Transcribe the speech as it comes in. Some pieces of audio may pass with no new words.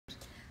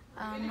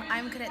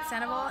I'm Cadet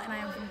Sandoval, and I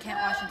am from Kent,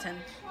 Washington.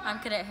 I'm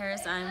Cadet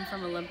Harris. I'm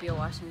from Olympia,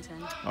 Washington.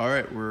 All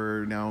right,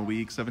 we're now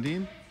week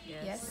 17.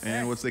 Yes.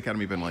 And what's the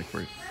academy been like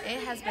for you?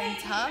 It has been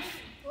tough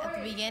at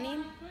the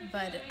beginning,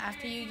 but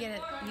after you get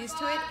used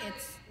to it,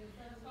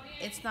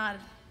 it's not.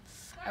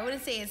 I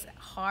wouldn't say it's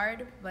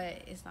hard,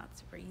 but it's not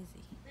super easy.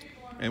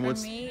 And For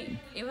me,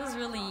 it was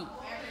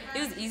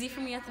easy for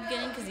me at the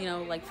beginning because,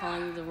 like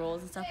following the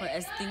rules and stuff. But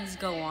as things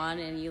go on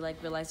and you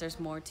realize there's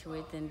more to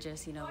it than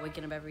just,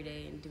 waking up every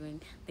day and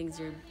doing things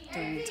you're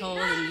being told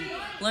and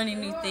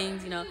learning new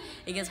things,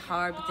 it gets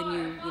hard, but then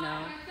you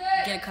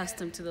get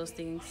accustomed to those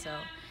things. So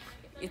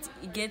it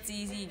gets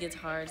easy, it gets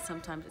hard.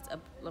 Sometimes it's a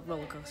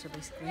roller coaster,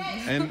 basically.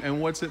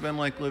 And what's it been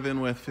like living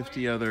with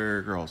 50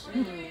 other girls?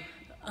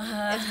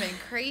 It's been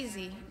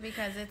crazy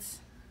because it's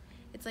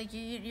like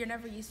you're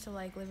never used to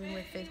living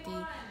with 50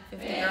 girls,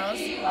 so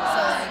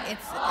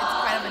it's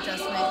quite an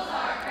adjustment.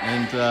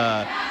 And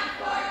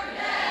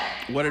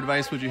what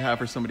advice would you have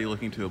for somebody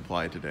looking to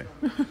apply today?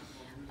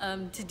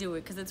 To do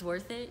it because it's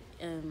worth it.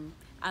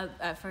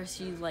 At first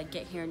you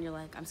get here and you're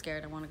like, I'm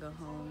scared, I want to go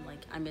home,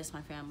 I miss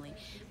my family,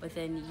 but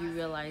then you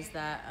realize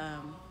that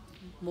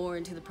more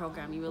into the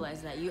program, you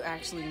realize that you're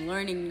actually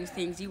learning new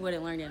things you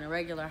wouldn't learn in a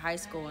regular high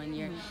school, and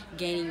you're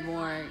gaining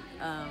more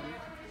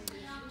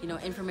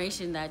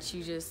information that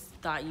you just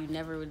thought you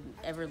never would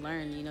ever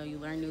learn. You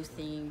learn new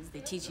things, they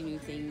teach you new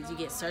things, you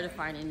get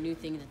certified in new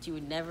things that you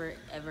would never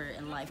ever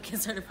in life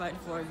get certified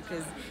for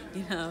because,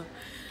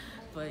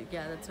 but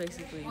yeah, that's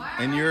basically.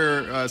 And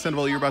you're,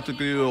 Sandoval, you're about to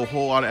do a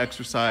whole lot of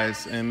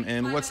exercise,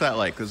 and what's that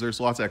like? Because there's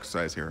lots of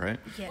exercise here, right?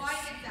 Yes.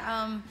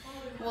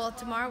 Well,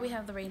 tomorrow we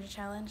have the Ranger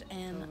Challenge,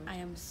 and I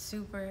am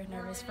super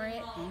nervous for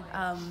it.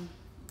 I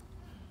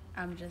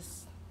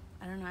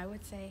don't know, I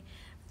would say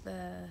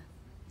the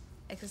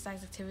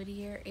exercise activity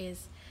here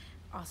is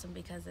awesome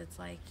because it's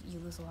you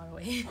lose a lot of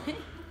weight.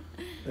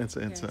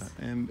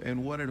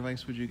 And what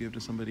advice would you give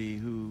to somebody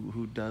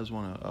who does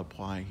want to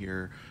apply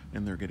here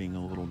and they're getting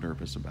a little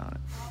nervous about it?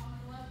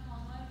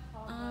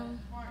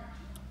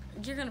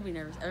 You're gonna be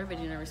nervous.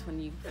 Everybody's nervous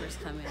when you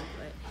first come in,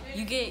 but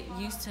you get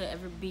used to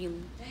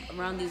being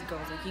around these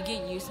girls. You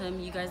get used to them.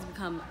 You guys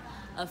become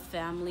a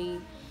family,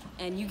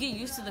 and you get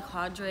used to the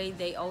cadre.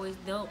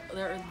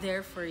 They're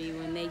there for you,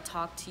 and they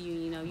talk to you.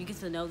 You get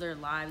to know their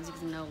lives. You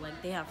get to know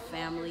they have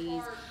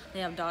families.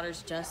 They have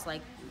daughters, just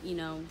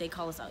they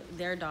call us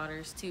their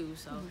daughters too.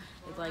 So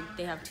it's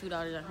they have 2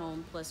 daughters at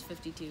home plus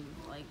 52.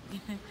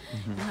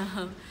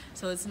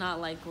 So it's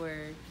not like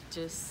we're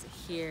just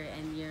here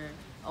and you're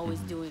always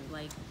doing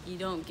you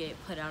don't get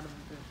put out of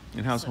the group.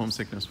 And how's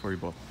homesickness for you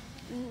both?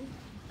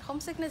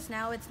 Homesickness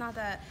now, it's not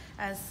that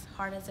as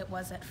hard as it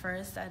was at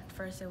first. At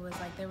first it was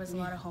there was a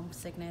lot of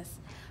homesickness.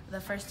 The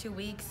first 2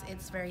 weeks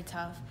it's very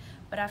tough,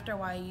 but after a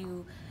while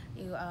you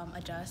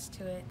adjust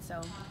to it.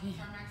 So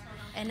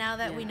and now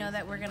that we know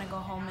that we're gonna go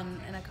home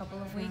in a couple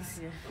of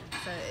weeks,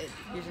 so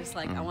you're just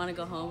I want to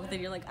go home, but then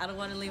you're I don't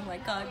want to leave my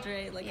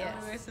cadre.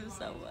 I miss him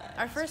so much.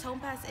 Our first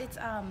home pass, it's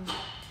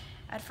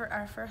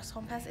our first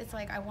home pass, it's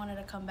I wanted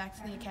to come back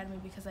to the academy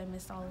because I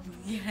missed all of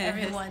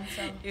everyone.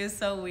 So it was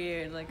so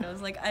weird. I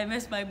was I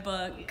miss my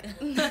bunk.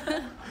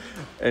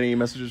 Any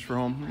messages for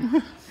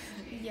home?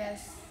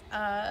 Yes.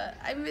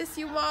 I miss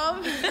you,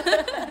 Mom.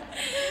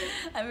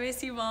 I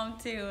miss you, Mom,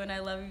 too, and I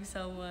love you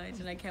so much,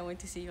 and I can't wait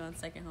to see you on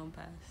second home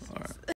pass. All right.